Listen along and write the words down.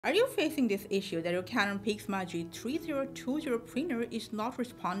Are you facing this issue that your Canon Pixma G3020 printer is not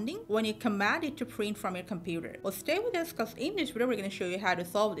responding when you command it to print from your computer? Well, stay with us because in this video we're going to show you how to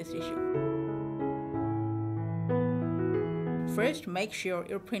solve this issue. First, make sure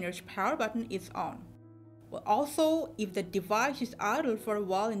your printer's power button is on. Well, also, if the device is idle for a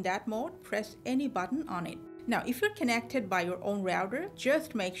while in that mode, press any button on it. Now, if you're connected by your own router,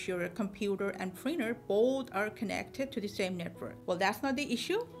 just make sure your computer and printer both are connected to the same network. Well, that's not the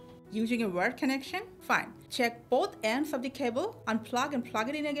issue. Using a wired connection? Fine. Check both ends of the cable, unplug and plug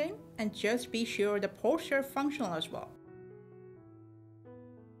it in again, and just be sure the ports are functional as well.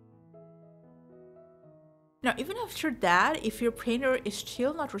 Now, even after that, if your printer is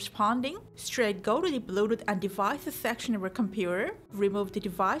still not responding, straight go to the Bluetooth and devices section of your computer, remove the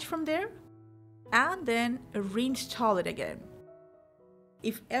device from there, and then reinstall it again.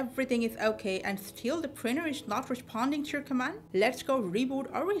 If everything is okay and still the printer is not responding to your command, let's go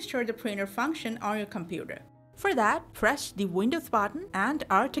reboot or restart the printer function on your computer. For that, press the Windows button and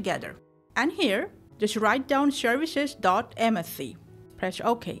R together. And here, just write down services.msc. Press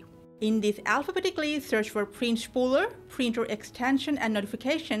OK. In this alphabetically, search for print spooler, printer extension and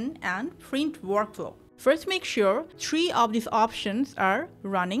notification, and print workflow. First, make sure 3 of these options are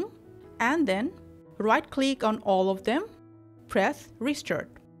running, and then right-click on all of them, press Restart.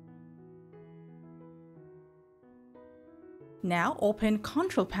 Now open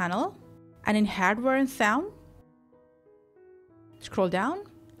Control Panel, and in Hardware and Sound, scroll down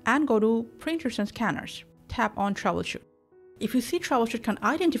and go to Printers and Scanners. Tap on Troubleshoot. If you see Troubleshoot can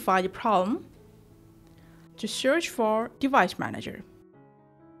identify the problem, just search for Device Manager.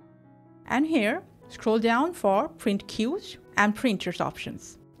 And here, scroll down for Print Queues and Printers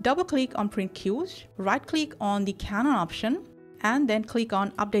options. Double-click on Print Queues, right-click on the Canon option, and then click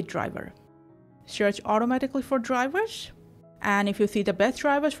on Update Driver. Search automatically for drivers, and if you see the best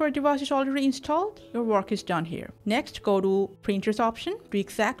drivers for a device is already installed, your work is done here. Next, go to Printers option, do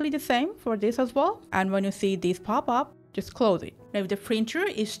exactly the same for this as well, and when you see this pop up, just close it. Now, if the printer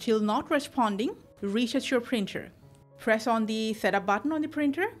is still not responding, reset your printer. Press on the Setup button on the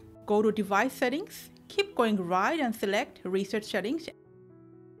printer, go to Device Settings, keep going right and select Reset Settings,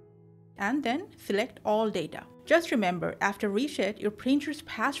 and then select all data. Just remember, after reset, your printer's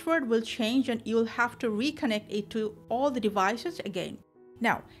password will change and you'll have to reconnect it to all the devices again.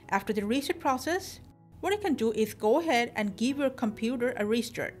 Now, after the reset process, what you can do is go ahead and give your computer a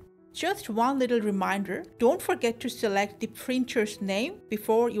restart. Just one little reminder, don't forget to select the printer's name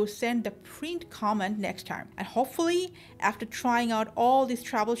before you send the print command next time. And hopefully, after trying out all these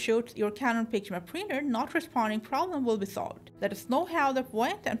troubleshoots, your Canon Pixma printer not responding problem will be solved. Let us know how that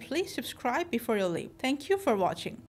went and please subscribe before you leave. Thank you for watching.